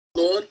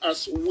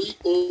as we,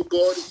 oh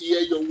God,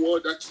 hear your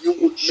word, that you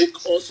would make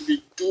us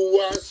the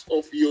doers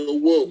of your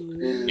word.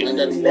 And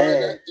that,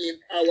 Father, in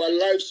our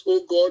lives,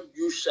 oh God,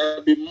 you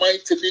shall be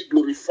mightily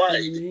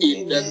glorified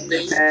in the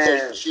name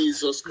of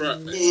Jesus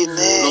Christ.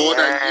 Lord,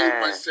 I yield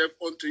myself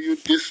unto you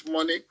this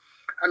morning.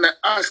 And I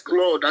ask,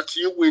 Lord, that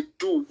you will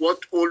do what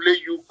only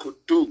you could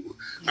do.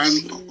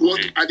 And what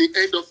at the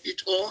end of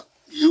it all,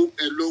 you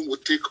alone will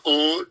take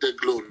all the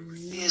glory.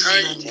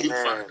 Thank you,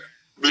 Father.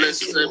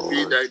 Blessed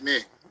be thy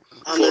name.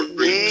 For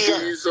in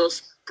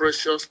Jesus'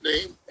 precious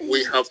name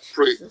we have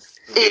prayed.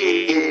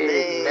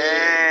 Amen.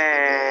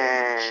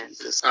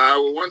 I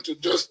want to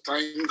just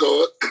thank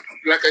God.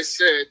 Like I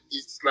said,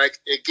 it's like,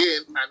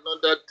 again,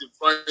 another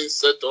divine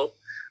setup.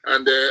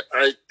 And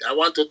I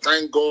want to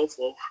thank God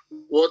for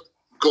what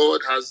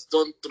God has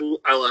done through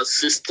our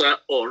sister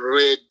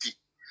already.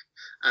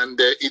 And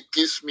it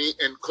gives me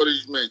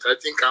encouragement. I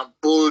think I'm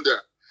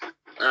bolder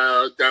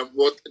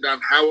than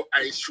how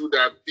I should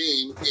have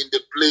been in the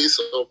place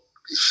of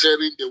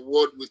sharing the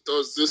word with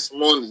us this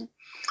morning,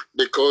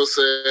 because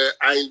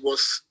I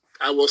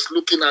was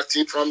looking at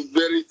it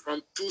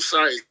from two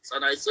sides,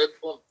 and I said,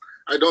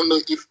 I don't know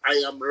if I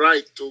am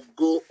right to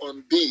go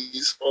on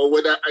this, or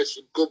whether I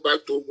should go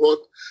back to what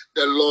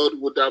the Lord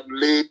would have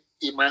laid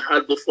in my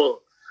heart before.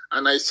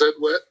 And I said,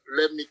 well,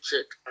 let me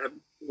check. And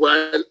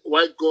while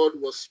God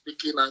was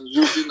speaking and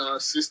using our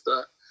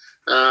sister,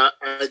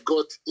 I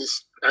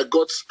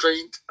got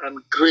strength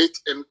and great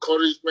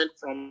encouragement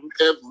from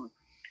heaven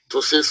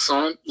to say,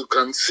 son, you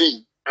can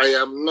see, I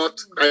am not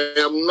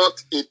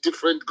a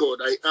different God.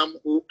 I am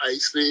who I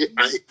say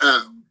I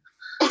am.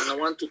 And I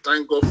want to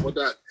thank God for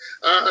that.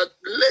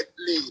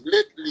 Lately,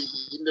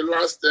 in the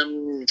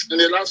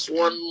last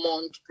 1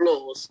 month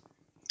plus,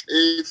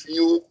 if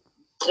you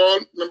call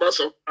members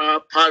of our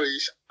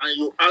parish and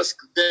you ask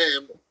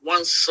them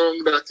one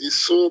song that is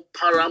so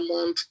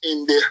paramount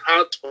in the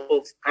heart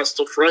of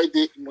Pastor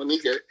Friday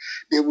Monique,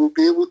 they will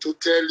be able to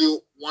tell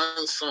you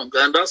one song.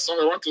 And that song,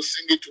 I want to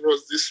sing it to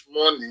us this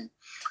morning.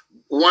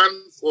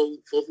 One for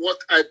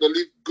what I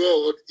believe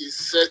God is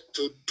set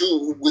to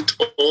do with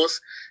us,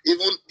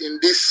 even in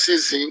this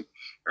season.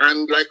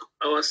 And like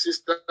our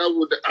sister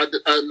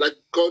like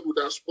God would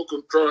have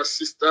spoken to our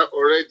sister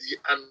already,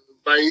 and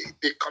by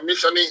the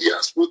commissioning he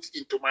has put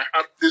into my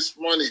heart this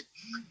morning.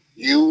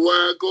 You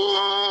are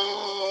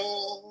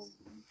God.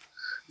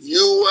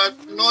 You are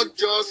not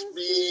just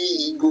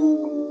being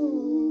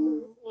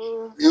good.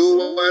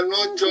 You are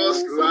not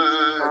just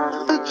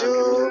like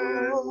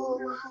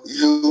you.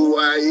 You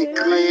are a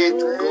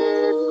great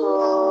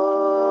God.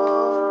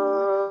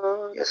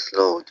 Yes,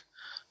 Lord.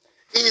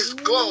 He's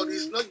God.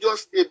 He's not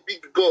just a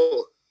big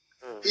God.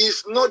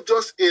 He's not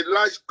just a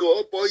large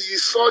God, but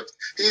he's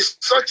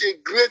such a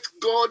great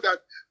God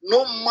that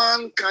no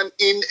man can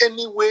in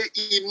any way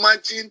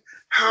imagine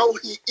how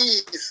he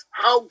is,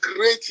 how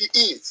great he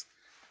is.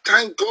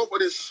 Thank God for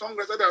the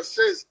songwriter that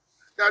says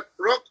that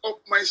rock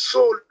of my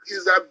soul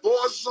is the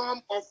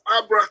bosom of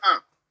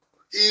Abraham.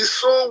 He is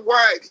so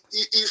wide,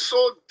 he is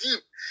so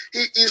deep,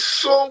 he is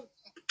so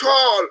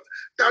tall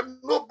that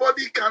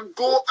nobody can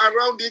go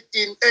around it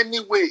in any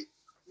way.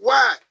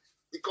 Why?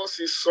 Because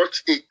he's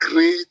such a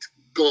great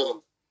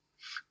God.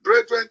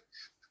 Brethren,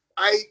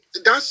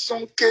 that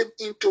song came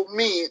into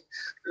me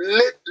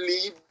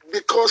lately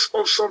because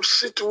of some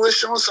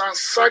situations and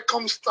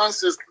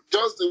circumstances,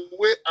 just the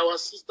way our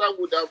sister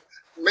would have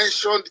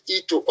mentioned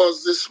it to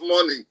us this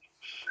morning.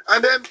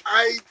 And then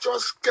I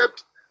just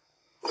kept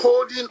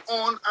holding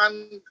on,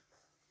 and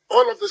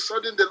all of a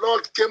sudden the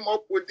Lord came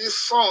up with this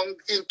song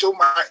into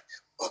my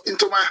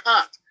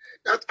heart.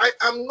 That I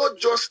am not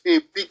just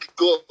a big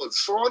God,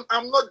 son.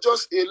 I'm not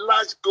just a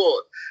large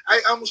God. I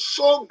am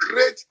so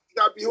great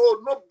that,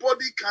 behold,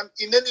 nobody can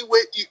in any way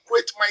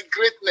equate my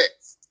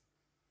greatness.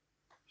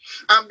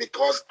 And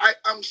because I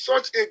am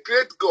such a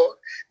great God,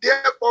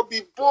 therefore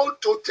be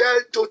bold to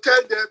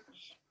tell them,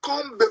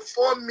 come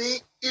before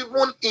me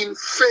even in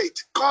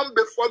faith. Come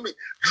before me.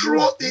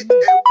 Throw it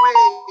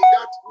away,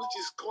 that which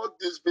is called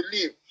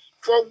disbelief.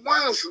 For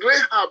once,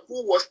 Rahab,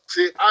 who was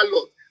a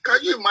harlot, can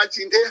you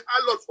imagine a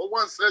harlot for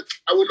once said,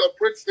 I will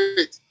operate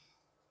faith.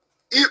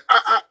 If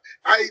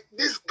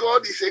this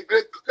God is a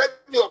great, let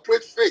me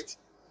operate faith.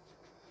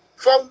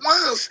 For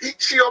once,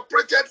 she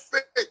operated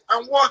faith,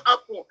 and what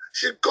happened?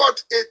 She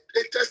got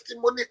a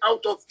testimony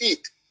out of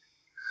it.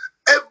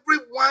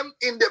 Everyone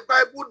in the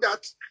Bible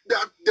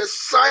that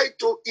decide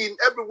to in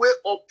every way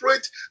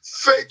operate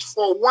faith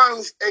for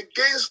once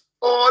against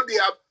all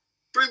their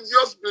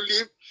previous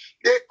belief,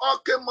 they all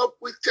came up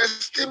with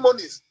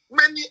testimonies,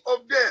 many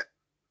of them.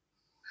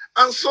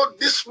 And so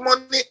this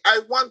morning, I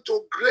want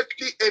to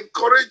greatly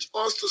encourage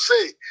us to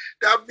say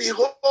that,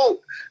 behold,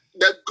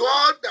 the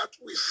God that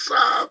we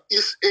serve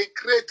is a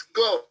great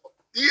God.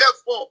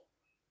 Therefore,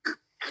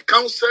 I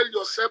counsel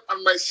yourself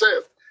and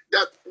myself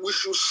that we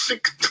should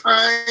seek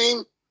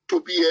time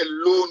to be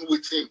alone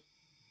with him,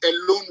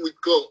 alone with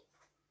God,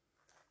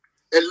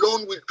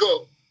 alone with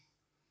God.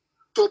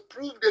 To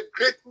prove the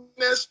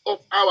greatness of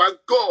our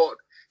God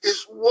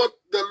is what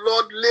the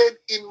Lord laid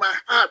in my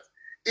heart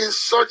in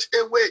such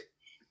a way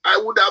I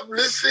would have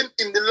listened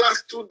in the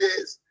last 2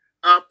 days.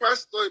 Our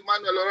Pastor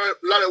Emmanuel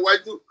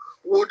Larewaju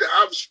would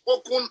have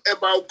spoken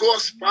about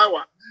God's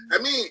power. I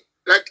mean,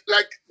 like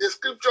the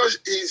scriptures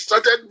he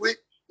started with,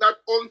 that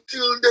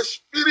until the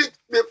Spirit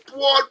be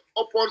poured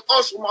upon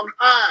us from on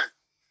high,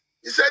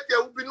 he said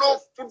there will be no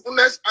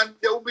fruitfulness and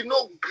there will be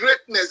no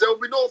greatness. There will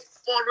be no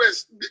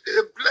forest,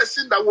 a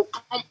blessing that will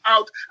come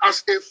out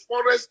as a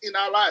forest in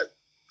our life.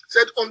 He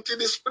said until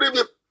the Spirit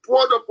be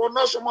poured upon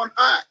us from on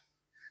high,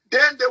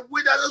 then the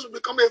wilderness will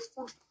become a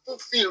fruitful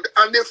field,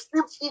 and the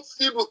fruitful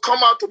field will come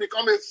out to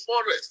become a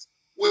forest,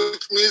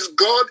 which means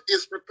God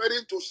is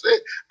preparing to say,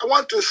 I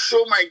want to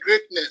show my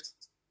greatness.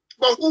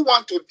 But who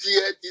want to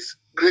dare this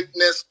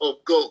greatness of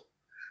God?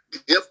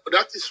 Therefore,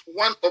 that is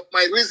one of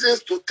my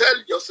reasons to tell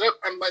yourself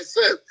and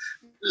myself,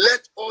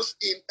 let us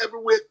in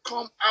every way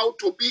come out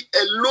to be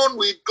alone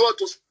with God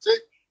to say,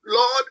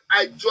 Lord,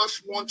 I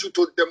just want you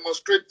to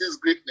demonstrate this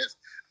greatness.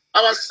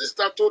 Our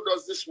sister told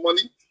us this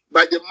morning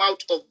by the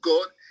mouth of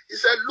God, he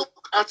said, look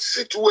at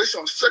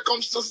situations,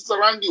 circumstances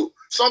around you.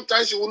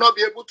 Sometimes you will not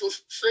be able to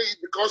say it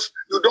because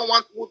you don't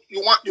want,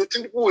 you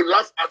think people will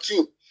laugh at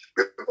you.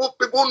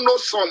 People know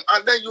some,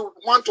 and then you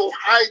want to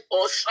hide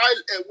or shy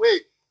away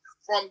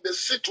from the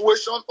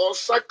situation or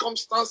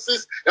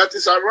circumstances that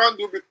is around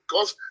you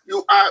because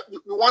you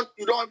don't want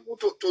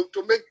people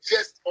to make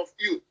jest of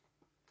you.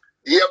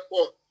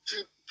 Therefore,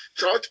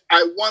 church,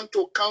 I want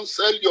to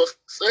counsel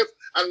yourself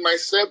and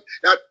myself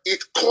that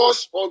it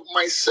calls for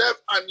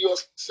myself and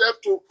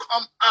yourself to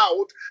come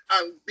out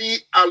and be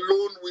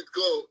alone with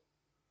God.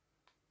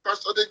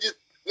 Pastor Deji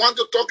want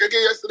to talk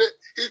again yesterday.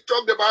 He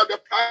talked about the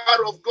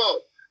power of God.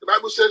 The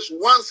Bible says,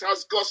 once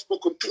has God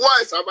spoken,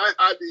 twice have I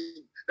heard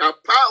him. That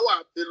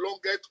power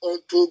belongeth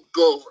unto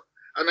God.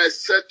 And I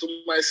said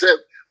to myself,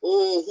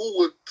 oh, who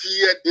will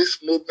dare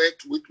this moment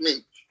with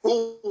me?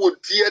 Who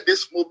would dare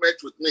this moment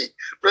with me?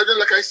 Brethren,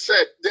 like I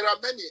said, there are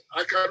many.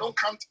 I cannot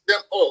count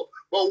them all.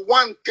 But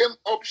one came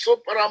up so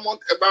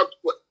paramount about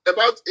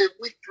a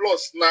week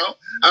plus now.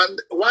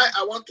 And why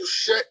I want to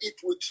share it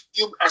with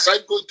you as I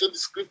go into the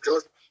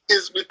scriptures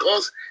is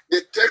because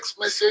the text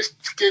message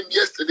came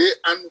yesterday,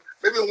 and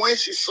maybe when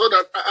she saw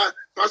that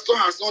Pastor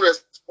has not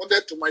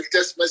responded to my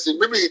text message,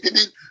 maybe he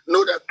didn't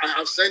know that I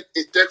have sent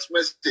a text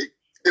message.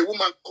 The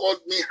woman called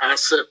me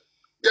herself.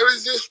 There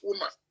is this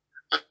woman.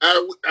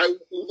 I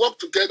work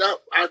together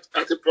at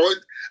a point,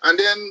 and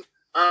then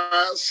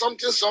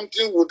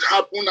something would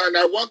happen, and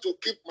I want to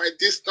keep my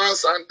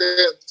distance, and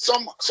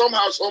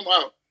somehow,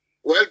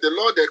 well, the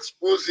Lord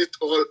exposed it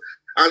all,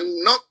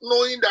 and not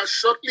knowing that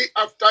shortly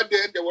after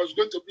then there was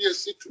going to be a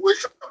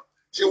situation.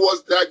 She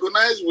was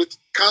diagnosed with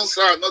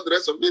cancer and all the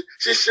rest of it.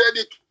 She shared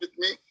it with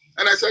me,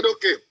 and I said,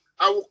 okay,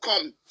 I will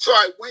come. So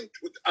I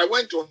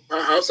went to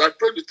her house, I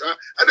prayed with her,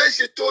 and then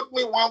she told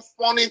me one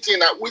funny thing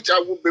which I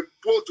will be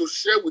bold to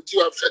share with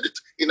you. I've shared it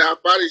in our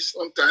parish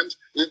sometimes.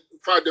 In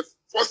fact, the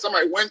first time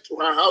I went to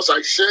her house,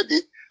 I shared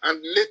it,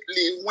 and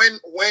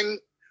lately,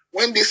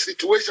 when this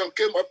situation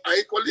came up, I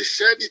equally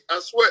shared it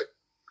as well.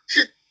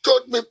 She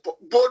told me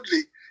boldly,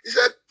 he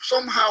said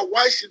somehow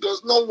why she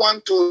does not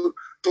want to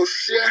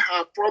share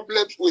her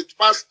problems with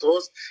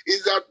pastors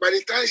is that by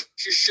the time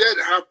she shared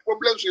her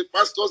problems with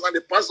pastors and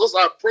the pastors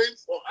are praying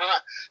for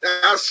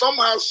her,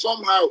 somehow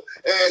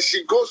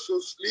she goes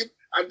to sleep,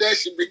 and then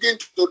she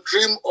begins to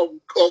dream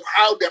of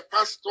how the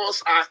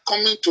pastors are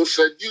coming to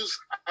seduce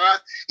her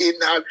in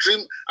her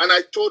dream. And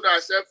I told her,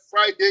 I said,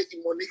 Friday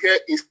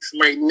Imonike is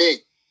my name.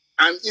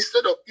 And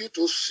instead of you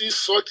to see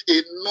such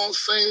a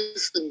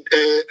nonsense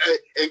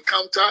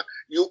encounter,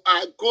 you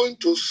are going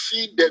to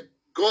see the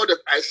God that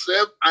I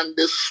serve and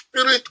the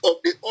Spirit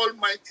of the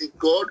Almighty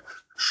God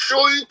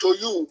showing to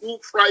you who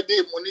Friday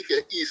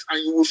Monica is,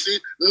 and you will see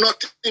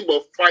nothing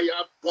but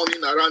fire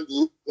burning around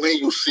you when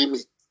you see me.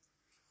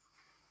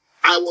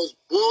 I was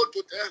bold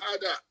to tell her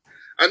that.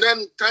 And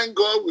then, thank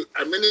God,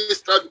 I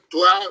ministered to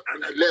her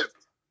and I left.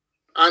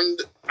 And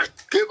I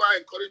gave her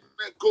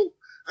encouragement, go.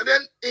 And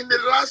then in the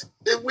last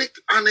week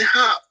and a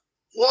half,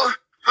 what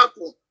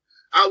happened?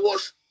 I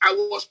was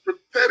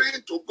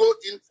preparing to go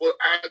in for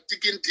a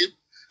digging deep,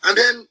 and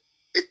then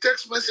a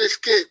text message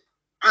came,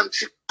 and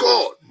she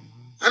called.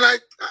 And I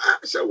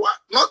said, "What?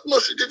 No,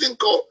 she didn't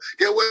call.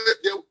 There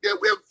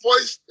were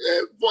voice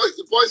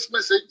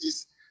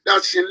messages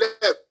that she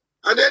left.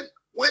 And then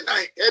when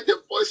I heard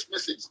the voice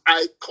message,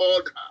 I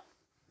called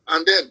her,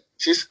 and then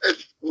she said,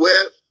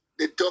 well,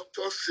 the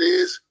doctor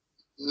says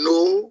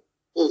no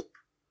hope.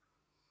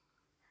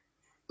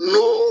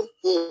 No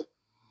hope.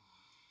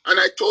 And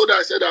I told her,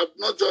 I said, I've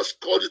not just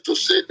called you to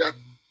say that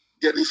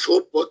there is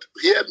hope, but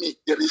hear me,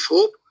 there is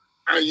hope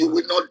and you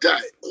will not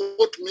die.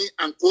 Quote me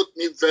and quote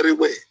me very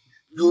well.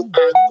 You are going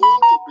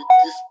to be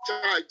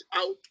discharged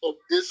out of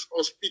this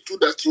hospital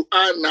that you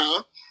are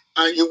now,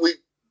 and you will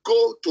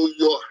go to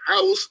your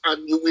house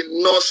and you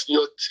will nurse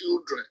your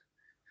children.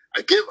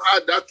 I gave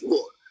her that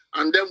word.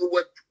 And then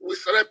we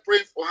started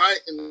praying for her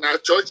in our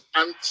church,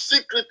 and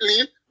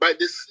secretly, by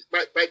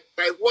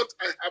what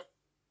I have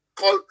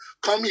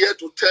come here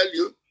to tell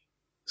you,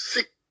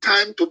 seek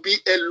time to be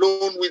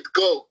alone with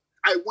God.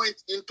 I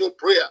went into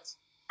prayers.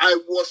 I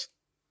was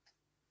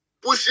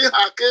pushing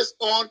her case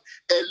on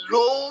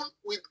alone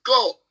with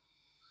God.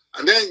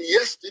 And then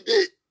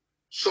yesterday,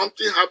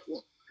 something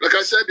happened. Like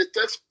I said, the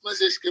text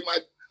message came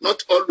out,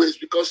 not always,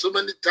 because so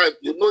many times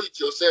you know it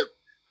yourself.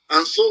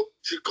 And so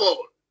she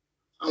called.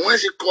 And when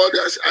she called,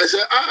 I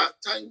said,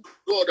 thank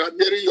God I'm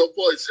hearing your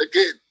voice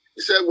again.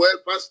 He said, well,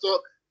 Pastor,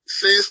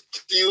 since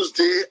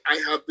Tuesday, I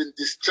have been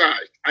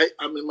discharged. I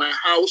am in my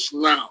house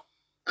now.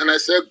 And I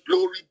said,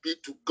 glory be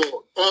to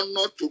God,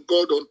 honor to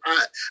God on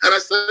high. And I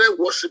started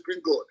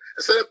worshiping God.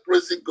 I started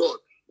praising God.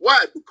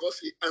 Why? Because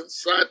he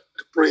answered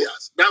the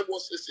prayers. That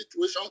was a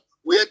situation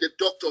where the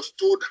doctors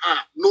told her,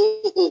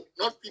 no hope,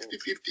 not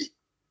 50-50.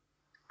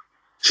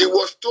 She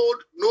was told,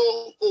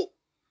 no hope.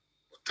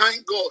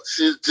 Thank God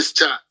she's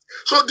discharged.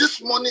 So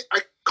this morning,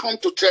 I come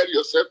to tell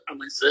yourself and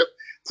myself,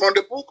 from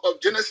the book of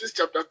Genesis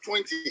chapter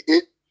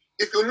 28,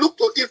 if you look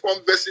to it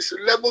from verses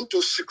 11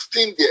 to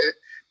 16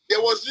 there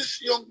was this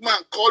young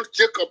man called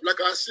Jacob, like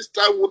our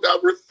sister would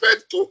have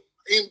referred to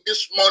him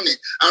this morning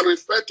and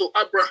referred to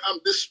Abraham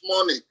this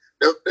morning.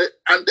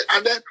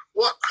 And then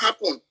what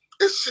happened?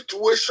 A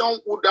situation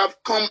would have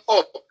come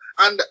up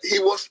and he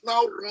was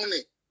now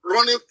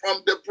running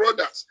from the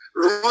brothers,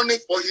 running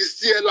for his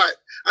dear life.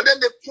 And then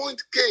the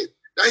point came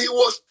that he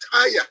was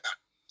tired.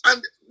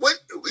 And when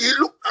he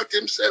looked at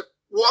himself,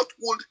 what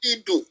would he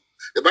do?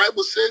 The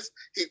Bible says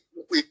he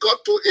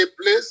got to a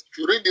place. If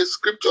you read the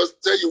scriptures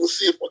there, you will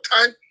see for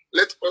time.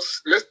 Let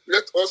us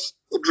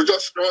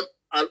just run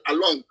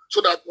along,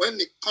 so that when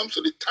it comes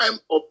to the time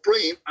of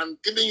praying and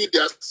giving you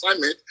the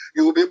assignment,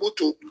 you will be able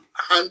to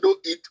handle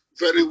it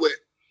very well.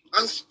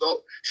 And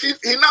so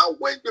he now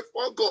went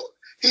before God.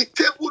 He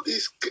tabled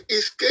his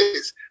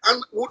case,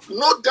 and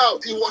no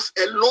doubt he was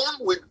alone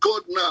with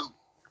God now.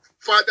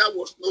 Father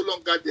was no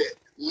longer there.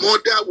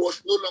 Mother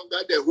was no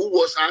longer there, who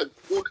was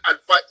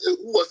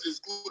his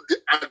good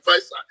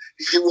advisor.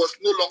 He was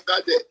no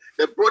longer there.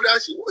 The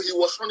brothers he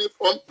was running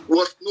from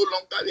was no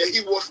longer there.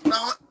 He was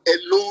now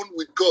alone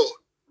with God.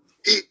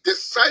 He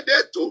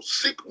decided to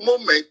seek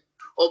moment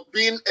of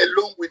being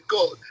alone with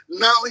God.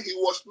 Now he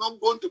was not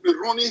going to be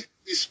running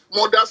his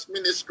mother's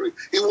ministry.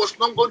 He was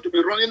not going to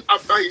be running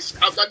after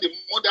the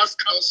mother's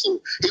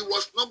counsel. He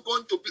was not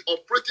going to be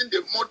operating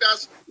the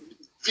mother's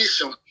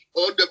vision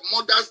or the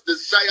mother's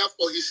desire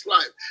for his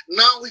life.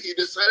 Now he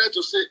decided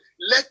to say,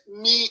 let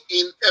me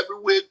in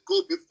every way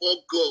go before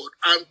God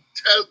and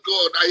tell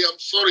God, I am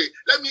sorry.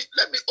 Let me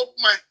open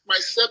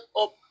myself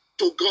up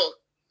to God.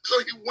 So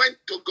he went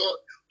to God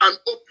and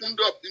opened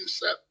up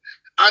himself.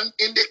 And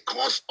in the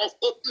course of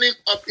opening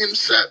up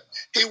himself,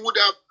 he would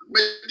have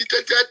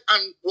meditated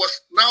and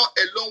was now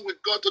alone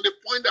with God to the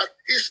point that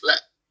he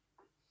slept.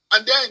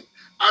 And then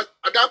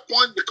at that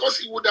point, because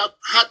he would have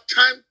had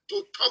time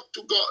to talk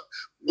to God,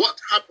 what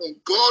happened?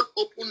 God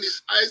opened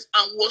his eyes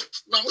and was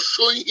now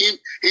showing him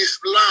his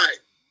life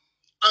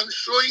and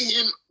showing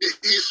him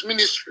his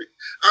ministry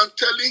and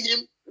telling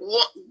him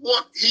what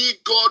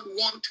God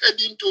wanted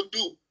him to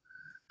do.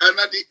 And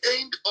at the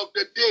end of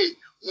the day,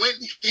 when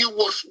he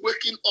was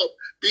waking up,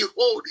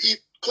 behold, he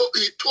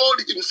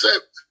told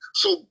himself,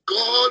 so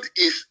God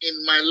is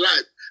in my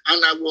life.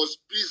 And I was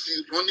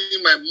busy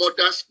running my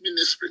mother's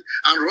ministry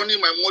and running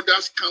my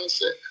mother's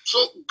counsel.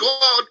 So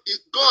God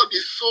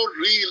is so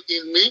real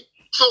in me.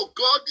 So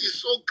God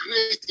is so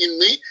great in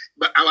me.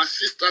 But our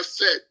sister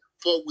said,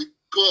 for with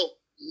God,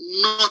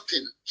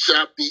 nothing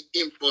shall be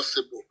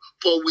impossible.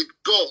 For with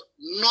God,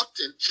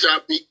 nothing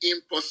shall be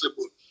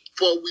impossible.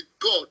 For with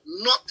God,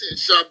 nothing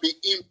shall be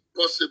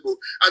impossible.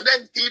 And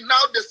then he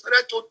now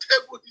decided to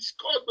table his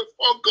cause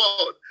before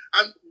God.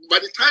 And by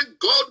the time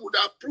God would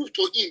have proved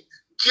to him,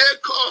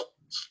 Jacob,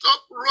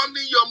 stop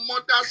running your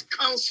mother's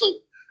counsel.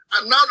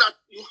 And now that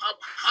you have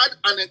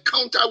had an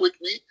encounter with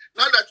me,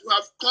 now that you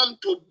have come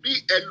to be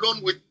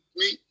alone with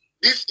me,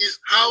 this is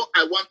how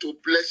I want to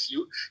bless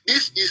you.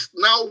 This is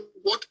now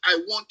what I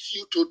want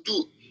you to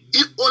do.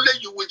 If only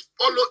you will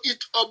follow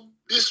it up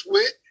this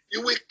way,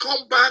 you will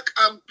come back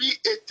and be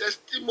a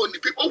testimony.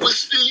 People will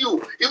see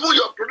you. Even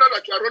your brother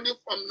that you are running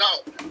from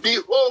now.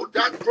 Behold,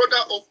 that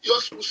brother of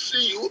yours will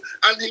see you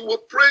and he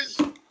will praise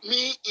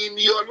me in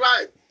your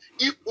life.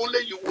 If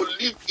only you will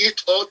leave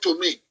it all to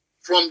me.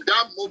 From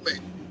that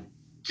moment,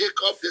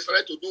 Jacob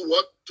decided to do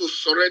what? To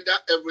surrender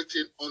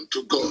everything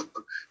unto God.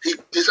 He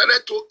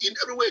decided to, in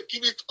every way,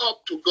 give it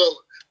up to God.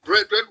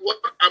 Brethren, what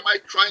am I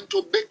trying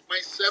to make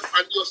myself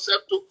and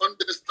yourself to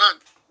understand?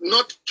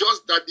 Not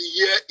just that the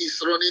year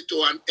is running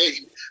to an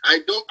end. I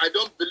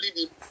don't believe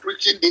in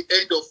preaching the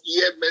end of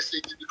year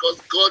messages,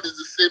 because God is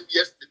the same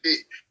yesterday,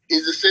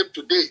 is the same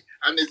today,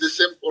 and is the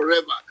same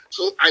forever.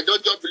 So I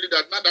don't just believe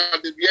that now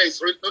that the year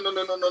is running.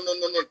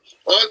 No.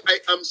 All I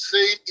am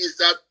saying is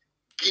that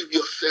give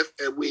yourself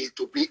away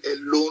to be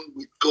alone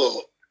with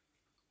God.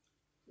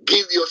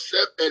 Give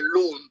yourself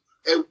alone,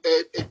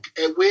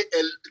 away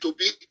to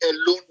be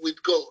alone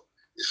with God.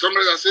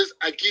 Somebody that says,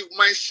 I give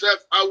myself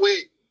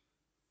away.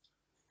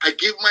 I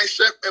give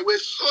myself away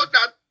so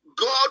that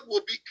God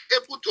will be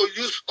able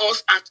to use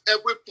us at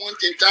every point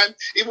in time,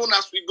 even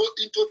as we go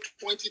into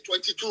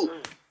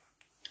 2022.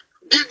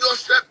 Give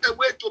yourself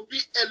away to be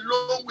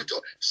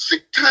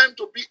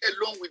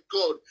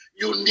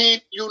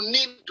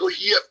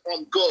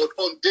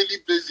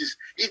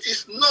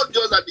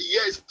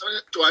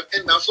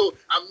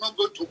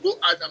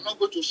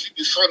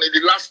sun in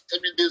the last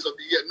 7 days of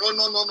the year. No.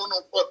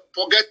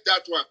 Forget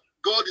that one.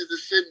 God is the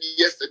same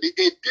yesterday.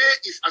 A day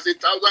is as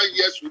 1,000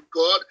 years with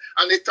God,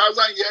 and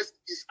 1,000 years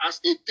is as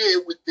a day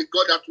with the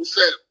God that we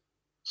serve.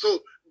 So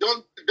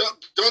don't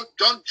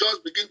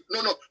just begin.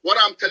 No. What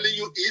I'm telling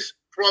you is,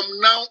 from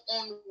now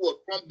onward,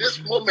 from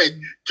this moment,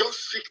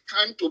 just seek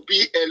time to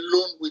be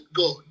alone with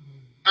God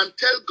and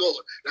tell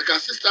God, like our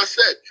sister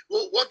said,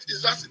 well, what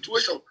is that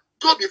situation?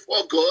 Go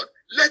before God,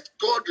 let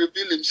God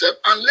reveal himself,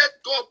 and let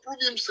God prove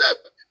himself,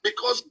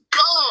 because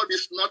God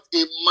is not a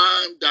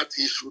man that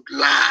he should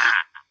lie.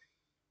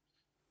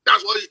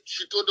 That's what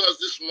she told us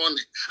this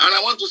morning. And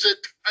I want to say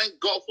thank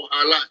God for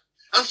her life.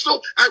 And so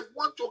I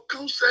want to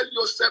counsel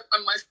yourself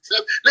and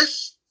myself.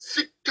 Let's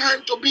seek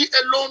time to be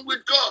alone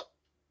with God.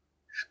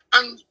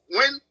 And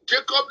when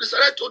Jacob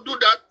decided to do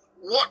that,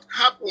 what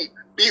happened?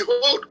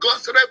 Behold, God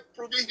started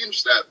proving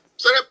himself.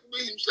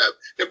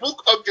 The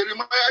book of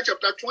Jeremiah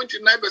chapter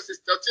 29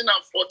 verses 13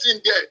 and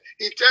 14 there,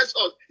 he tells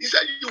us, he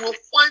said, you will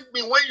find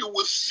me when you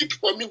will seek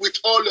for me with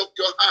all of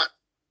your heart.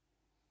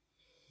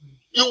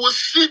 You will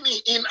see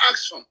me in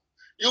action.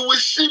 You will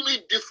see me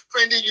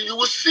defending you. You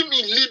will see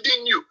me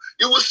leading you.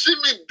 You will see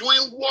me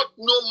doing what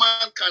no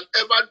man can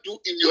ever do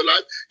in your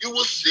life. You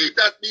will see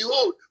that,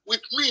 behold,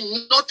 with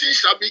me nothing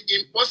shall be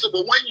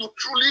impossible when you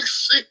truly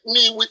seek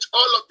me with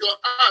all of your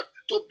heart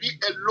to be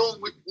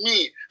alone with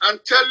me and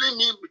telling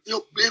me,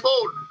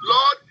 behold,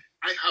 Lord,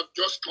 I have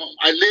just come.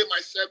 I lay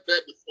myself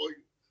there before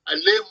you. I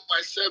lay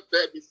myself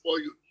there before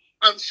you.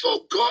 And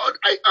so, God,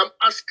 I am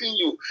asking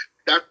you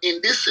that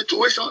in this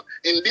situation,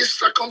 in this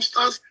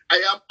circumstance,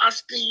 I am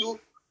asking you,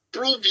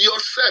 prove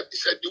yourself. He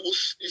said,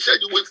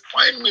 you will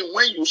find me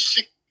when you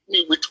seek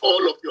me with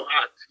all of your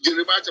heart.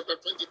 Jeremiah chapter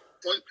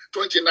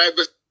 29,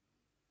 verse.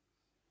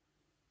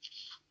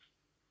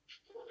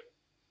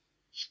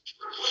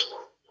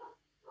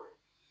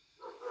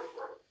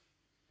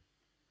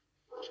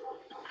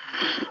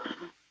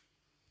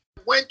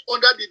 Went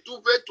under the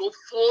duvet to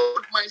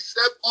fold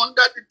myself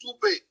under the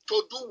duvet.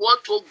 To do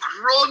what? To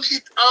groan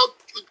it out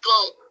with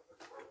God.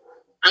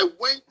 I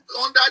went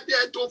under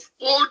there to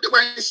fold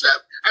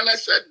myself. And I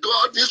said,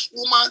 God, this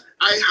woman,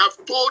 I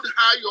have told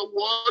her your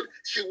word.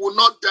 She will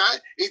not die.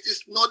 It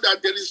is not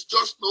that there is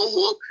just no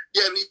hope.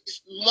 There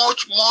is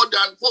much more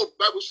than hope.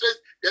 The Bible says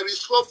there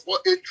is hope for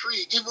a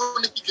tree,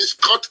 even if it is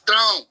cut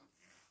down.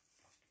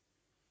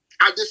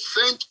 At the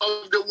scent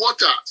of the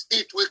waters,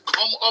 it will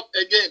come up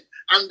again.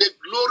 And the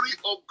glory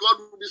of God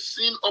will be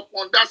seen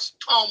upon that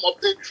stem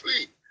of the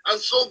tree. And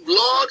so,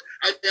 Lord,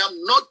 I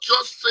am not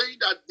just saying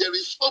that there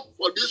is hope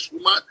for this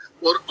woman,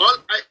 but all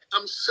I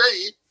am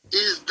saying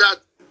is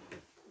that,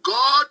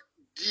 God,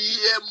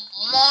 there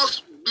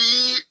must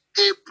be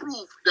a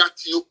proof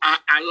that you are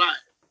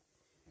alive.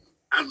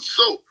 And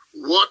so,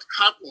 what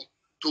happened?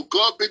 To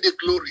God be the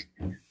glory.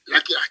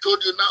 Like I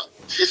told you now,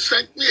 she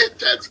sent me a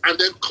text and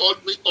then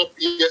called me up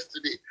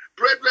yesterday.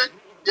 Brethren,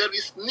 there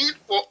is need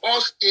for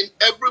us in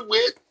every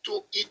way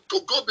to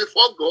go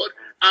before God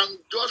and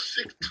just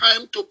seek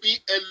time to be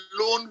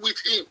alone with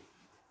him.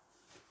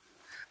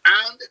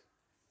 And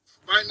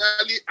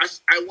finally,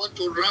 as I want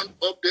to round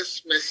up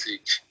this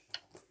message,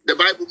 the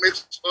Bible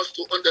makes us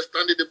to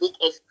understand in the book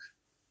of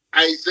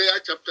Isaiah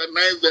chapter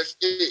 9 verse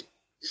 8.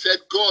 He said,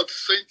 God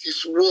sent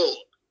his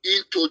word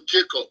into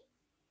Jacob.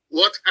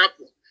 What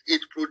happened?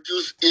 It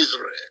produced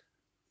Israel.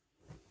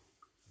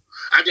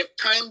 At the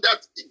time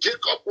that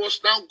Jacob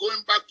was now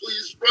going back to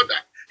his brother,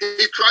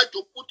 he tried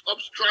to put up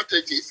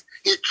strategies.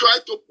 He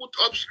tried to put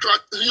up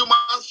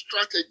human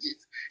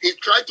strategies. He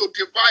tried to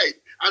divide,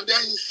 and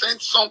then he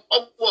sent some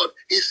upward.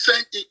 He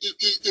sent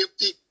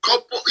he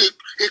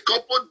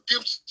coupled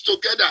gifts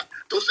together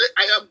to say,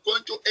 I am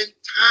going to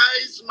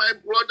entice my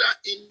brother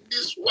in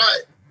this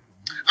way.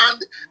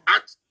 And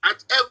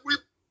at every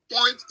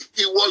point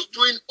he was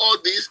doing all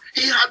this,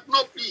 he had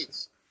no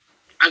peace.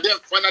 And then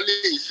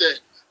finally he said,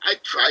 I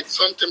tried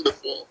something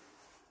before,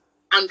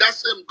 and that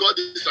same God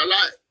is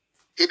alive.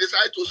 He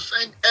decided to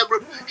send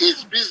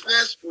his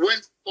business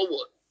went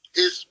forward.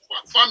 His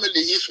family,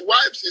 his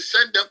wives, he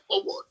sent them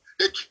forward.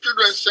 The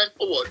children sent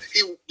forward.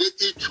 He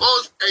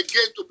chose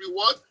again to be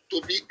what?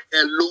 To be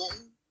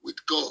alone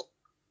with God.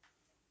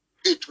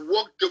 It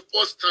worked the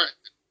first time.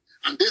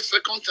 And this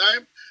second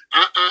time,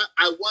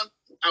 I want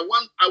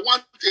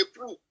a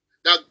proof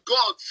that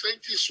God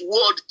sent his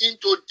word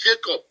into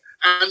Jacob,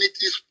 and it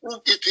is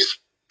proof, it is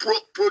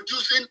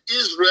producing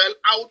Israel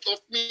out of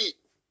me.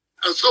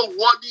 And so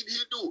what did he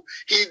do?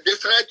 He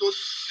decided to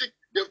seek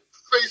the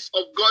face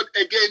of God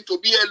again, to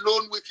be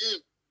alone with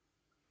him.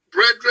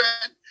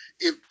 Brethren,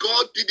 if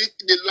God did it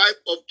in the life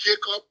of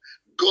Jacob,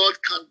 God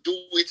can do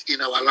it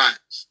in our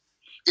lives.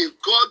 If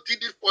God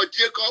did it for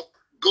Jacob,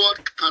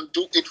 God can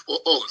do it for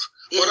us.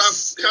 Yes, but I'm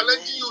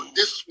challenging you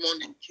this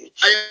morning.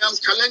 I am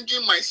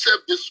challenging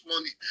myself this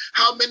morning.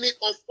 How many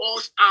of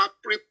us are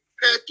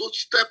prepared to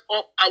step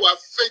up our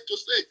faith to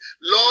say,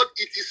 Lord,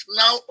 it is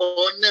now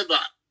or never?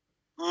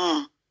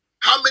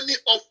 How many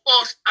of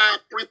us are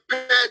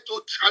prepared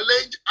to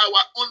challenge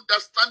our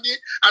understanding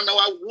and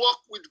our walk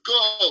with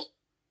God?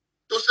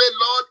 To say,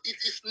 Lord, it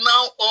is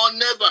now or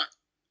never.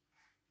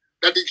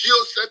 that the Geo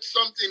said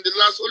something in the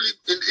last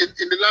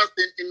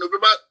in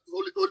November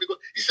Holy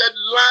Ghost. He said,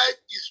 life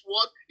is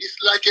what? It's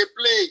like a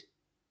play.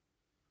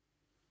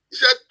 He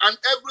said, and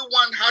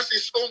everyone has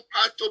his own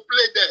part to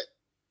play there.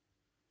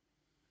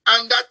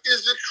 And that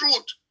is the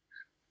truth.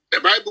 The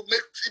Bible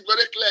makes it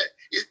very clear.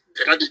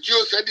 And the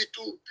Geo said it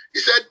too. He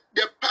said,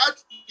 the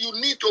part you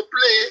need to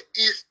play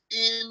is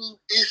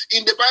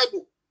in the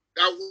Bible.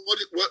 That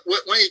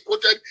when he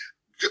quoted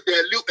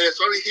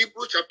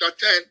Hebrews chapter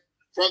 10,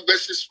 from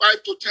verses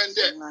 5 to 10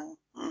 there,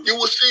 you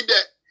will see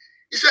that.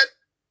 He said,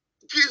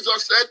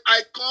 Jesus said,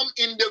 I come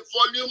in the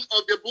volume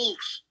of the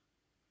books.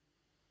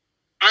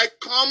 I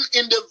come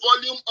in the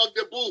volume of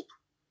the book.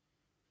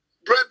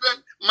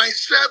 Brethren,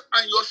 myself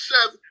and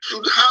yourself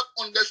should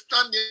have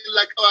understanding,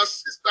 like our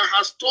sister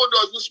has told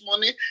us this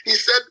morning. He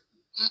said,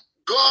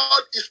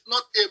 God is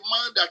not a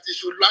man that he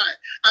should lie.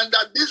 And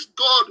that this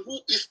God who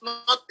is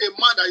not a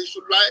man that he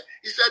should lie,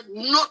 he said,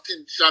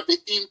 nothing shall be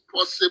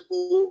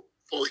impossible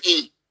for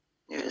him.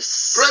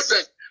 Yes.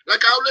 Brethren,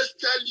 like I always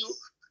tell you,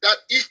 that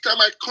each time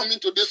I come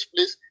into this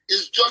place,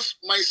 it's just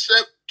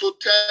myself to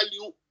tell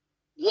you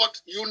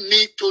what you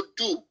need to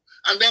do.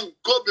 And then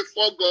go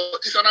before God.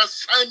 It's an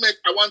assignment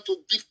I want to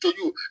give to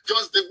you,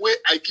 just the way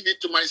I give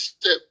it to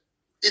myself.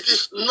 It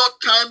is not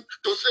time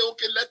to say,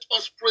 okay, let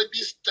us pray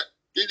this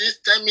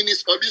 10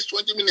 minutes or this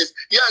 20 minutes.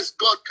 Yes,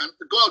 God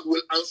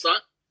will answer,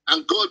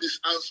 and God is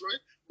answering.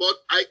 But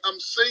I am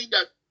saying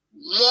that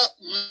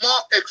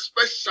more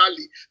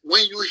especially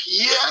when you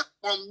hear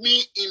from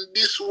me in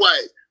this way,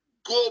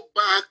 go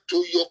back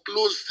to your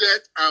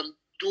closet and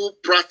do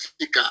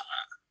practical.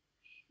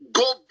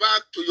 Go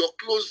back to your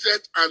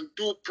closet and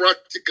do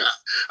practical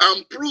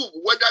and prove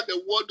whether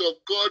the word of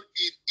God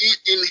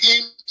in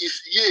him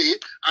is yea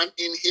and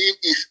in him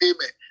is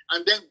amen.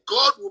 And then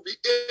God will be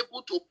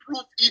able to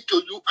prove it to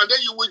you, and then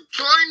you will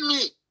join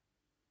me.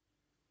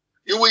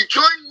 You will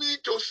join me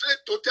to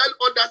tell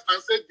others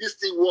and say this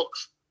thing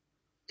works.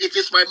 It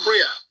is my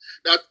prayer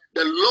that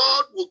the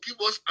Lord will give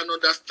us an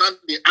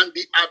understanding and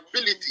the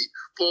ability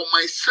for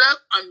myself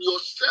and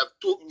yourself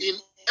to in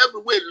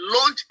every way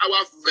launch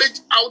our faith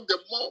out the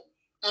more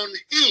on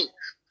him,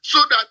 so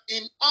that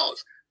in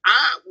us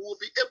I will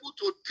be able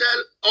to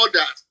tell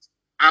others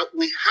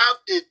we have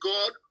a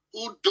God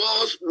who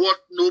does what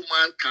no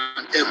man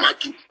can ever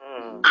do.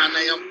 And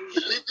I am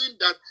believing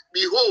that,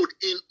 behold,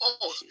 in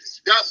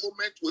us, that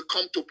moment will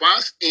come to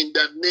pass in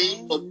the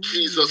name of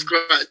Jesus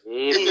Christ.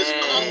 It is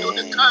come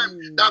to the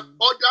time that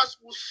others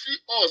will see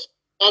us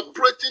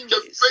operating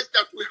the faith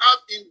that we have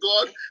in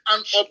God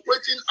and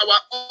operating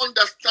our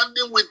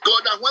understanding with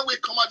God. And when we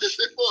come out, they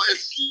say, oh,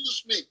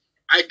 excuse me,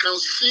 I can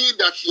see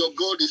that your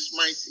God is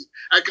mighty.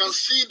 I can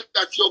see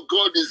that your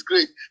God is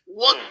great.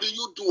 What do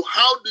you do?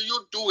 How do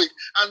you do it?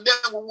 And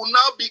then we will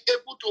now be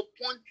able to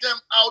point them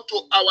out to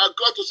our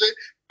God to say,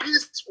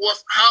 this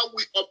was how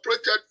we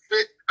operated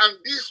faith, and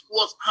this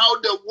was how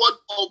the word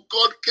of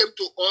God came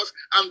to us,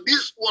 and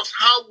this was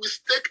how we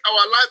stake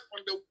our life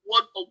on the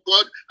word of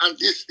God, and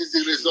this is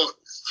the result.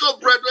 So,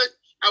 brethren,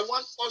 I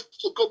want us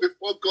to go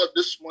before God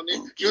this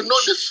morning. You know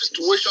the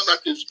situation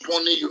that is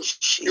burning you.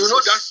 You know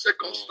that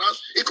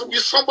circumstance. It could be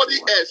somebody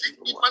else.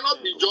 It might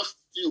not be just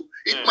you.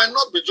 It might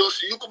not be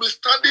just you. You could be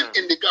standing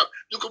in the gap.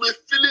 You could be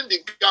filling the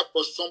gap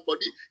for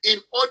somebody in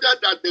order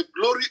that the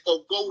glory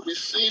of God will be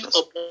seen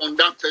upon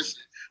that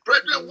person.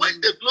 Brethren,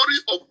 when the glory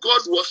of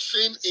God was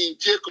seen in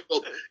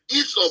Jacob,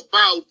 Esau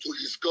bowed to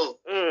his God.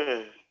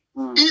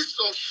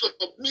 Esau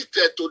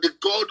submitted to the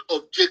God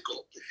of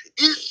Jacob.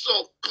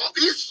 Esau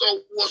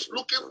was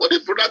looking for the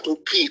brother to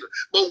kill.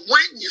 But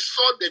when he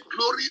saw the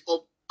glory of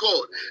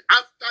God,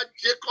 after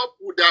Jacob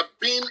would have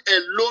been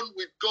alone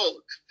with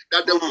God,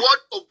 that the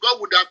word of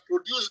God would have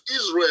produced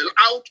Israel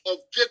out of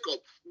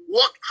Jacob,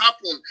 what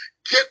happened?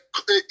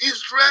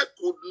 Israel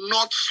could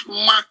not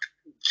smack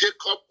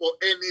Jacob for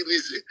any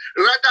reason.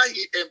 Rather,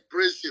 he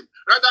embraced him.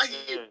 Rather,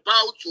 he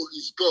bowed to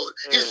his God.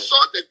 He saw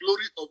the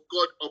glory of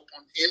God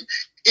upon him.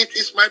 It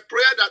is my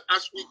prayer that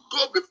as we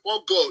go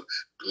before God,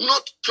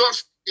 not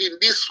just in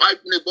this 5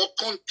 minutes, but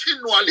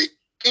continually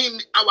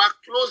in our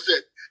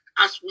closet,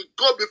 as we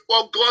go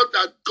before God,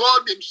 that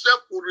God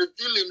himself will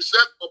reveal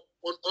himself upon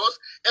us,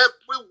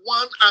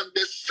 everyone and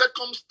the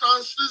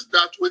circumstances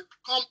that will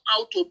come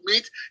out to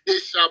meet, they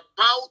shall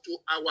bow to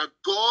our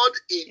God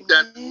in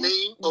the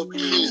name of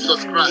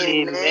Jesus Christ.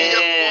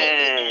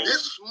 Therefore,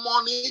 this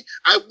morning,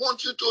 I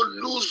want you to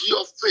lose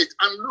your faith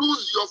and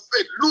lose your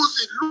faith.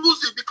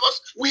 Lose it,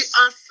 because we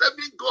are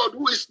serving God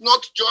who is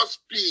not just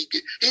big.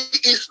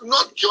 He is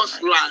not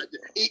just large.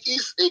 He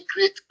is a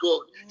great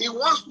God. He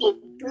wants to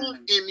prove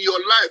in your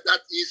life that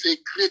he is a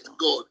great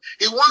God.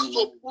 He wants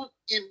to prove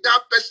in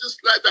that person's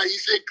life that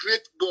he's a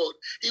great God.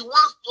 He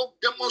wants to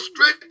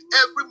demonstrate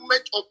every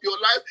moment of your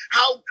life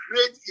how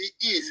great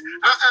he is.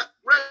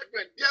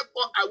 Brethren,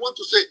 therefore, I want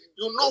to say,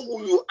 you know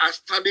who you are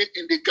standing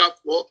in the gap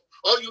for,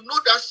 or you know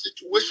that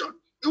situation.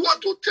 You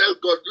want to tell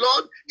God,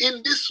 Lord,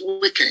 in this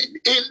weekend,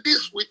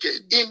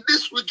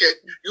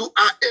 you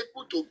are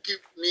able to give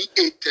me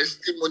a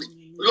testimony.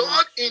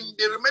 Lord, in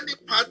the remaining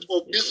part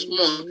of this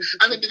month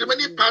and in the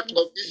remaining part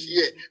of this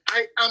year,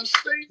 I am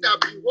saying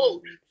that,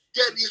 behold,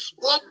 there is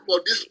hope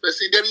for this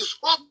person. There is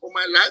hope for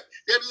my life.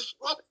 There is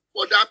hope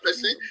for that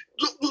person.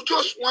 You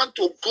just want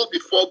to go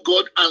before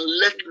God and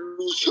let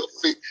loose your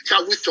faith.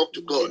 Shall we talk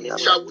to God?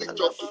 Shall we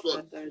talk to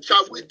God?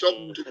 Shall we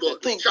talk to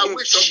God? Shall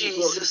we talk to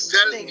God?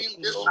 Tell him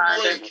this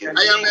morning,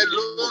 I am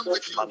alone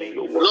with you.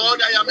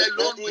 Lord, I am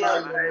alone with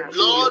you.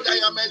 Lord, I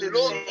am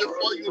alone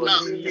before you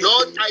now.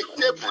 Lord, I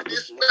table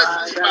this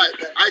person's life.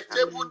 I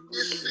table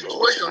this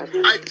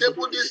situation. I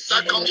table this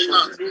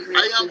circumstance.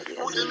 I am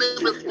putting it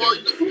before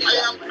you. I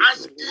am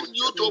asking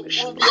you to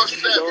prove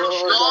yourself.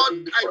 Lord,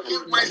 I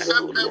give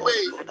myself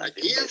away. I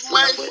give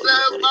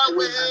myself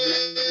away.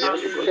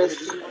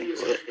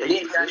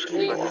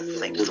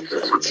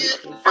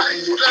 Give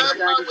myself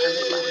away.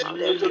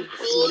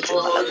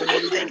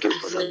 Thank you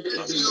for the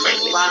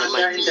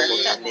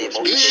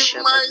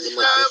Give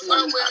myself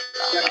away.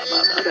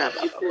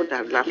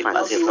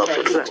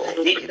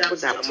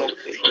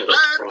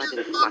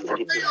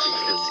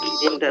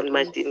 In the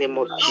mighty name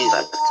of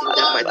Jesus, in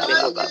the mighty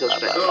name of Jesus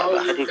Christ,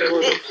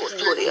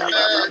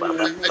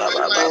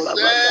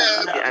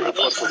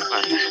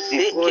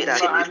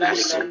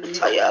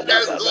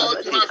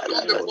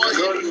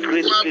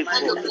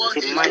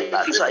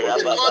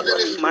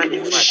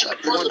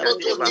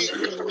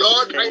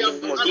 Lord, I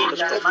am asking you to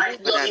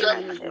prove yourself.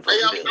 I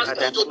am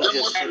asking you to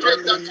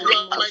demonstrate that you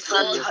are my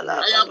God. I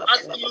am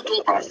asking you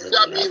to prove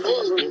that,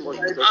 behold,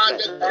 you are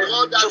the God that you are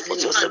not just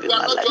large, you are a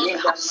large God.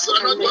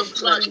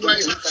 Demonstrate it in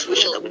this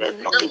situation.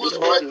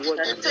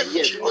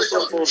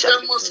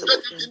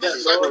 Demonstrate it in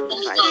this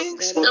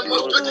circumstance.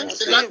 Demonstrate it in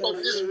the life of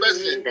this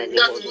person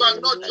that you are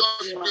not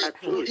just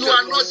big. You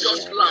are not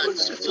just large.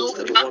 You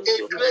are a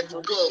great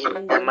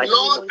God.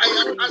 Lord, I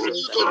am asking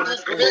you to do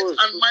great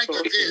and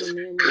mighty things.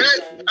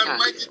 Great and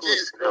mighty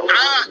things.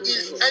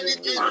 Is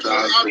anything too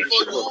hard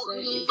for you?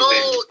 No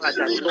is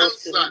the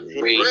answer.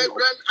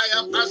 Brethren, I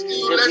am asking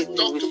you, let's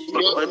talk to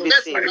God.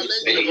 Let's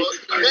challenge God.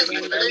 Let's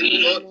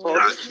challenge God.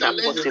 Let's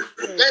challenge Him.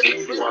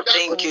 Let's bring that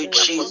Thank you,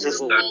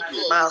 Jesus. before God.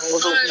 Let's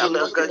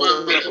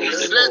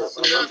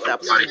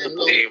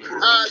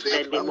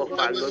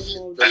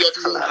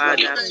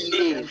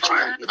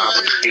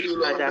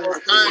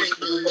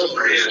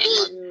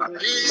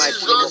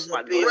Jesus'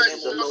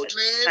 precious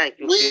name,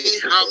 we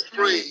have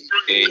prayed.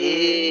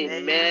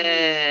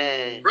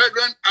 Amen.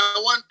 Brethren,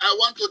 I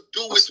want to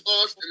do with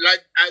us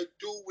like I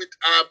do with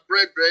our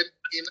brethren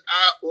in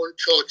our own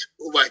church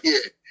over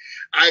here.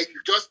 I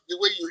just, the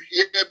way you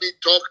hear me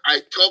talk,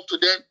 I talk to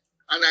them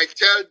and I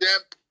tell them,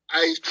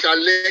 I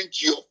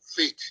challenge your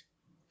faith.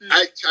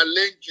 I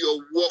challenge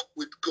your walk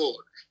with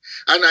God.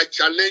 And I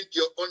challenge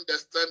your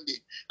understanding.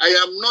 I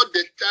am not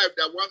the type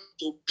that want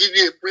to give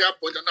you a prayer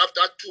point and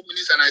after 2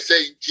 minutes and I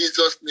say in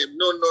Jesus' name,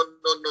 no,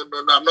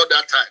 I'm not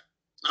that type.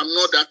 I'm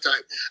not that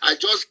type. I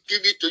just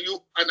give it to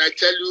you and I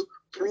tell you,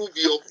 prove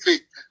your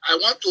faith. I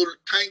want to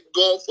thank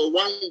God for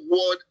one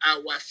word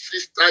our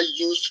sister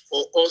used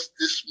for us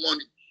this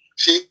morning.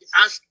 She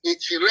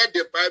read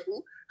the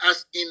Bible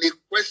as in a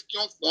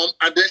question form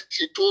and then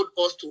she told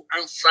us to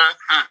answer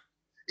her.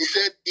 He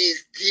said,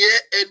 is there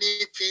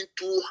anything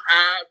too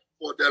hard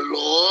for the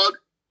Lord?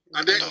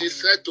 And then she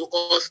said to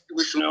us,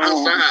 we should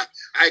answer her.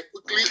 I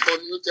quickly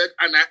unmuted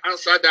and I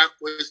answered that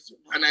question.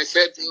 And I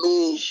said,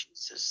 no.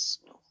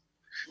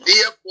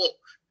 Therefore,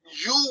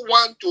 you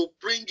want to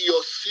bring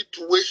your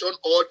situation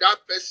or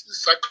that person's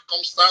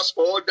circumstance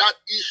or that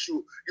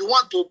issue, you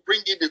want to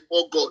bring it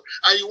before God.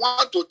 And you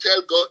want to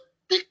tell God,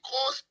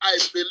 because I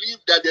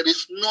believe that there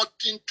is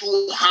nothing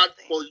too hard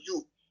for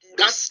you.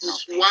 That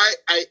is why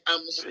I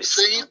am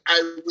saying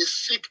I will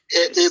seek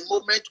a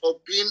moment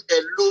of being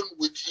alone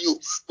with you.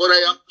 But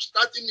I am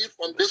starting it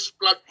from this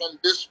platform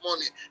this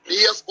morning.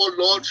 Therefore,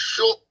 Lord,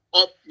 show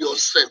up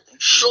yourself.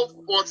 Show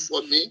forth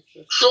for me.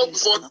 Show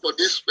forth for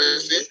this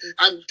person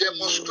and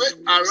demonstrate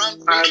around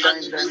me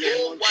and in the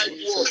whole wide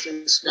world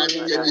that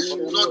there is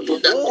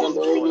nothing that is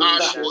too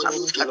hard for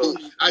you to do.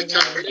 I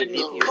challenge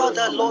you.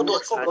 Father, Lord, I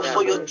come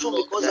before your throne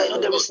because I know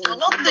there is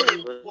nothing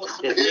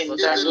impossible. This is the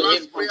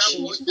last prayer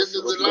point. This is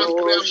the last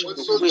prayer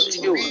point. So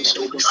you need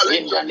to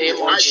challenge your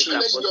I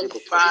challenge your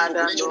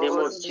Father,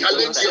 challenge your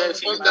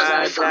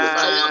understanding.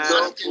 I am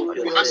asking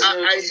you.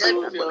 I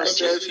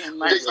heard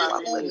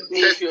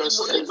testimony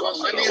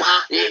concerning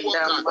our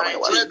co-worker.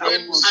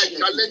 Brethren, I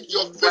challenge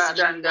your faith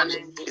this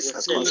morning.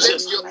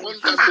 Challenge your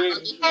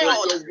understanding and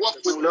your work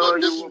with God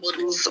this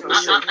morning.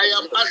 I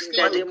am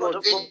asking you in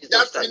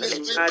that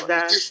ministry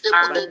is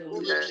able to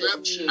prove yourself.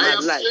 I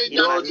am saying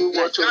that in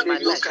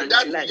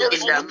that your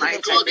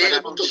God is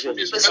able to prove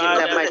himself.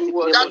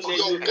 That your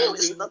hope, God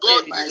is able to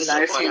prove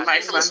himself. I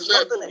am saying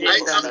that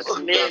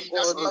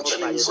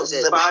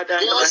Father,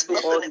 God is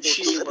able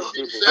to prove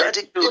himself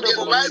in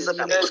the life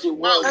of this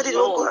man.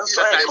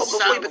 I come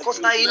before you because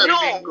I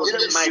know in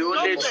the my name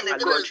God, of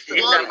God, Jesus,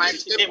 in God the is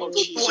mighty name able of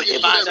to Jesus, do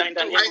Father, himself. in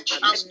the name I of am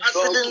Jesus,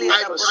 asking, Lord,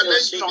 I do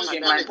challenge you strong this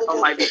in morning. on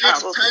my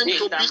behalf. It's time In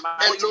to the be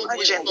mighty alone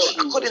with name of God. Jesus,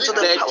 according to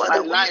the It's let power my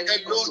that time to be life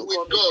alone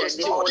with come in God. the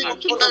name of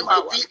It's in your time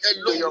to power, be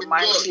into alone your with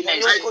God.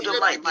 mightiness, I in your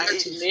pray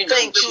mighty mercy name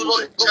in of the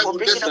Lord, Jesus. project for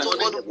bringing this out of morning.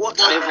 God Jesus.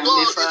 water For and Heavenly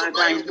God peace is into Father,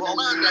 not my in a the home,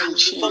 man name that of he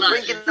should for Jesus, lie,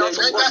 bringing out let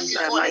of neither God is this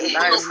that he my morning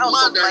the son life, of oh man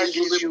God, out of that my he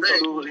give should you business, repent.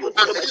 glory.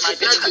 out As of he Let my my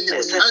said it,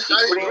 business, testimony and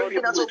shall it bring not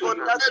bringing be out people of to God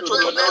fulfilled? you, that to Brethren,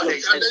 joy that let's is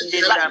knowledge. challenge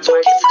In them. the life-choking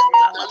mighty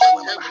name of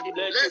Challenge Jesus, them.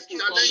 power. let Let's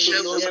people come challenge to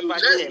them. know Jesus, you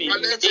Let's through me.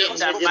 challenge it's them. In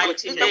the possible, Let's God.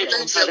 mighty In the name of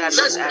challenge mighty them. name of Father Lord,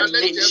 Let's Jesus,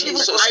 challenge them.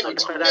 Jesus, Jesus, I mighty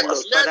pray. Father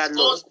Lord, Let Father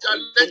Lord. us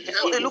challenge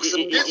God, it heaven. looks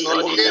This impossible. is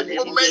Lord, in a the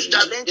name We of moment will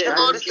that Jesus, challenge that heaven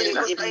God this morning seems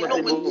because is I know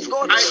moving. with impossible.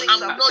 God, all I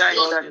things am are not Father,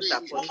 in possible. just the me.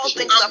 name of All Jesus,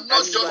 things are I'm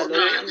not that you just possible.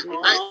 alone man. is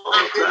I God. am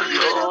All a things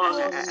are creature. Lord,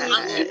 And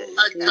possible. I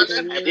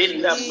challenge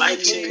in the you With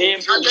mighty to name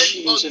of you, challenge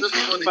us Jesus, this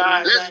morning.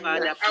 Father, Let's in the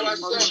put with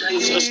name of ourselves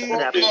Jesus, before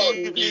Father, God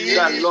the in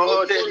His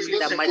Lord, presence in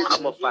the this mighty morning.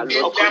 name of our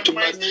In Lord, the come to you.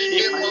 my mighty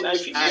in name my of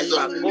life in Jesus, you we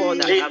are God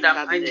that plead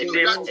I'm With that with uh, you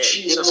name that uh,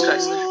 you name you, of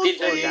Lord, all in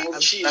the let name things of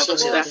are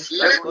Jesus understanding. Christ. possible.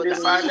 You are Let God me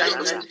that lose your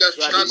Abraham.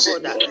 You are the understanding.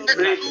 God that Let me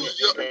that lose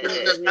your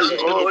understanding.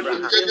 Abraham. Lord,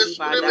 In the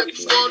Father, spirit,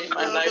 please God, in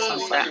my move life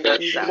and me.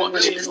 family. Move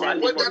In me. the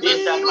name of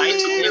Wilderness Jesus.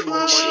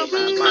 move me. Mole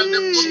Who mama. can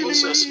the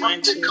Mm.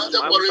 mountain come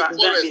My for a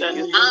father, in forest? the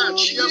name of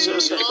Hear me,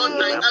 Jesus, I Lord,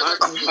 pray. I My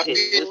ask mouth of you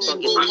is in me,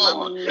 talking O my God.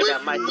 mouth. In When the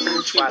mighty name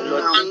loose of our you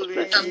Lord and Jesus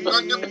put Christ.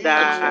 anointing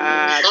upon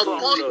me, That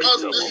upon Lord,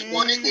 us you this are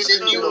morning in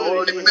a new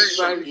Lord, dimension,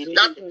 Israel,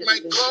 that my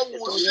God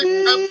will seek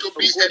time to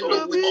be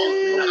alone with you,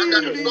 and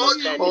that Lord,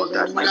 you concerning will me,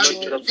 prove my that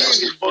Lord Jesus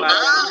Christ. indeed, Father,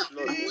 please,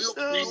 Lord, you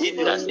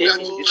in the prove name that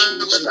of you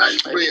Jesus answer my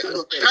Christ, my prayer.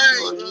 blessed Thank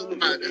Lord, you, take your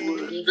Father.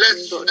 glory.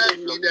 Blessed Lord,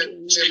 take be your the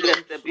glory. name,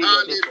 Lord. Blessed be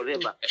your name Hallelujah.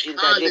 forever. In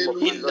the name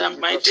of our Hallelujah. Lord Jesus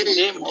mighty In Christ.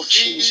 name of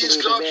Jesus.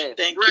 Jesus' Amen.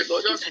 Thank you,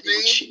 Lord, in precious the name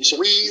of name, Jesus.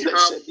 we have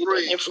Blessed be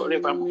thy name prayed.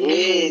 forevermore.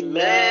 Amen.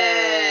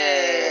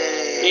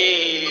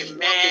 Just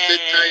want to say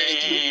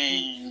thank you.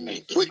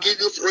 Amen. We give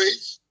you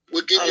praise.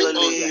 We give you honor.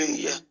 Hallelujah.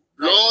 Hallelujah.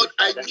 Thank Lord, you,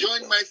 I Father.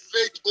 join my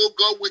faith, oh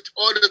God, with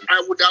all that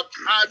I would have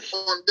had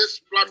on this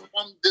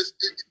platform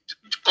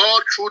all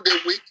through the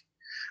week.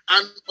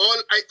 And all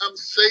I am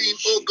saying,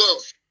 oh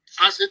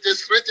God, as it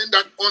is written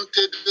that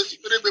until the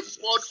Spirit be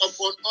poured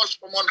upon us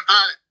from on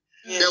high,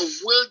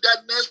 the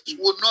wilderness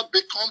will not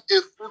become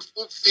a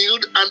fruitful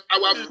field, and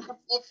our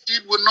fruitful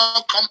field will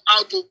not come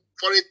out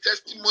for a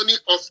testimony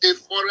of a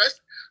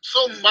forest.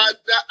 So, Father,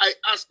 I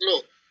ask,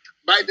 Lord,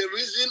 by the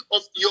reason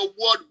of your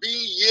word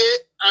being yea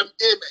and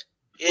amen,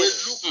 we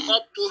look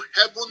up to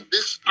heaven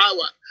this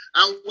hour,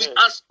 and we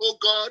ask, oh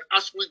God,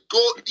 as we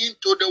go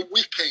into the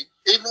weekend,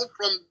 even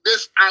from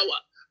this hour,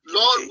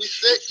 Lord, we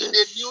say in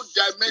a new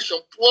dimension,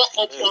 pour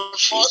upon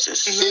us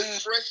a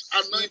fresh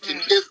anointing,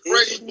 a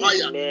fresh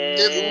fire,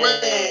 a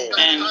fresh Amen.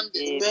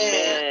 understanding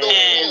of your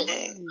word.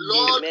 Amen.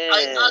 Lord,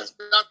 I Amen. ask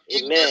that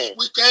in this Amen.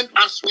 weekend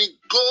as we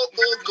go,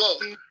 oh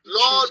God,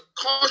 Lord,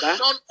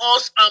 caution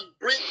us and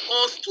bring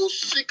us to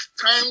seek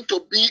time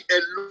to be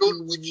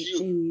alone with you.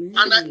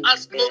 And I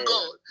ask, oh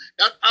God,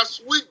 that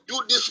as we do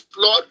this,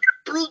 Lord,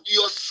 prove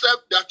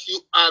yourself that you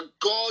are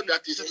God,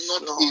 that is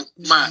not a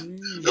man.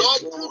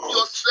 Lord, prove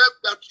yourself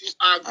that you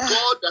are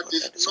God, that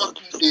is not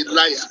a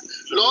liar.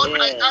 Lord,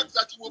 I ask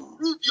that you will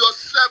prove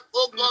yourself,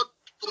 oh God,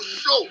 to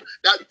show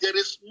that there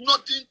is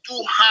nothing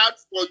too hard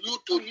for you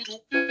to do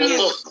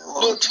for us,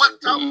 no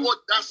matter what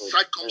that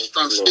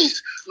circumstance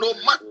is, no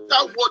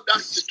matter what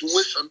that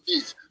situation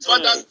is.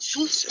 Father,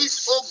 do it,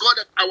 oh God,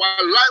 that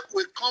our life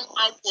will come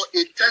out for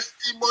a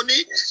testimony,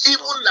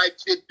 even like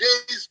the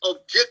days of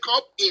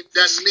Jacob, in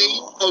the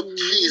name of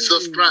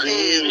Jesus Christ.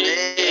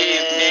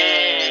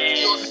 Amen.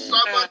 Your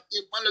servant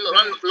Emmanuel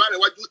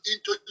Olarewaju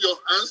into your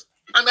hands,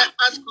 and I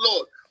ask,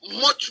 Lord,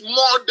 much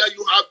more than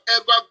you have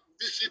ever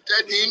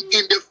visited him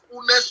in the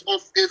fullness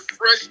of a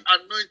fresh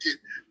anointing.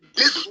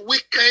 This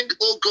weekend,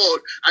 oh God,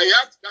 I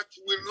ask that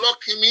you will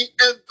lock him in,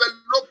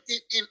 envelop him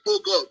in, oh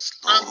God,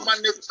 and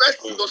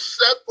manifest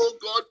yourself, oh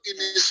God, in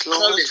his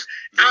calling.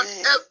 And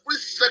every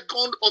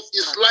second of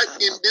his life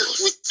in this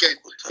weekend,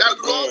 that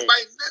Lord, by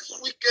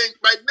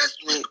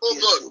next week, oh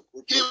God,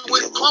 he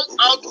will come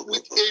out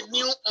with a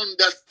new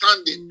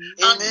understanding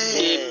and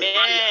new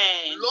fire.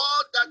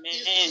 Lord, that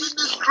his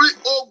ministry,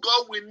 oh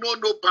God, will know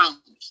no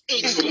bounds.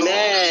 In the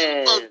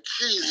name of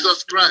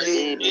Jesus Christ.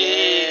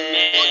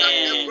 Lord, that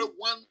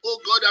everyone, oh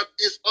God, that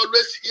is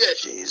always here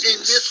in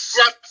this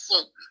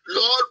platform,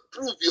 Lord,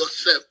 prove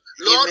yourself.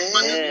 Lord,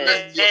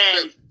 manifest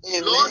yourself.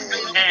 Lord, I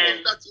am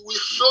asking that you will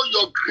show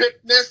your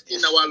greatness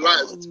in our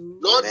lives.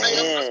 Lord, I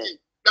am asking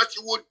that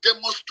you will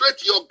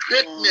demonstrate your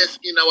greatness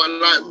in our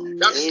lives.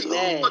 That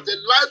the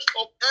lives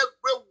of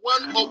every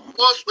one of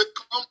us will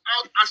come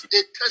out as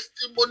a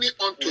testimony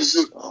unto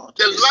you.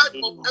 The life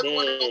of every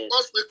one of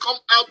us will come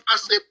out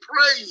as a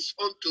praise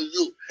unto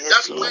you.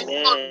 That my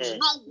God,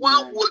 no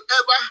one will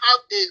ever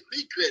have a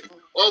regret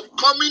of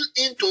coming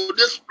into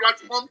this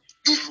platform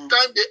each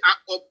time they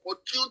are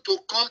opportune to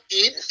come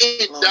in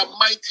the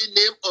mighty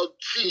name of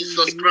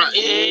Jesus Christ.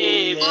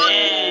 God,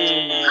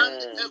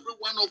 hand every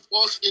one of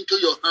us into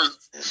your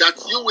hands, that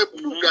you will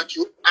prove that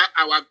you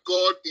are our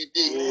God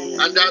indeed,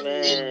 and that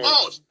in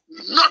us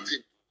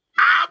nothing,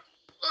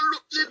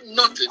 absolutely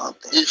nothing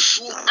is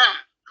too hard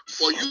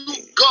for you,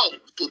 God,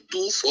 to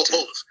do for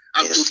us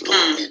and to do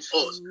in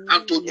us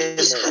and to do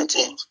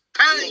for us.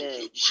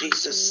 Thank you,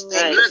 Jesus.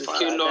 Bless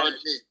Thank you, Lord.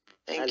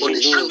 Thank for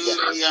you, the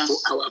answers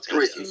to our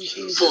prayer.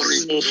 For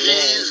in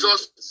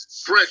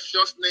Jesus'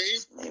 precious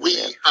name we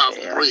have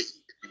prayed.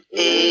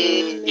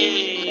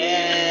 Amen.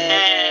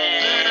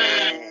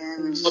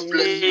 God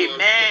bless you.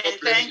 Amen. God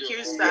bless Thank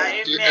you, sir.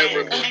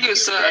 Amen. Thank you,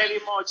 sir, very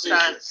much,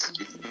 sir.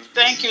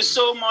 Thank you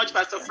so much,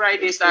 Pastor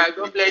Friday, sir.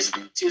 God bless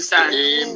you, sir. Amen.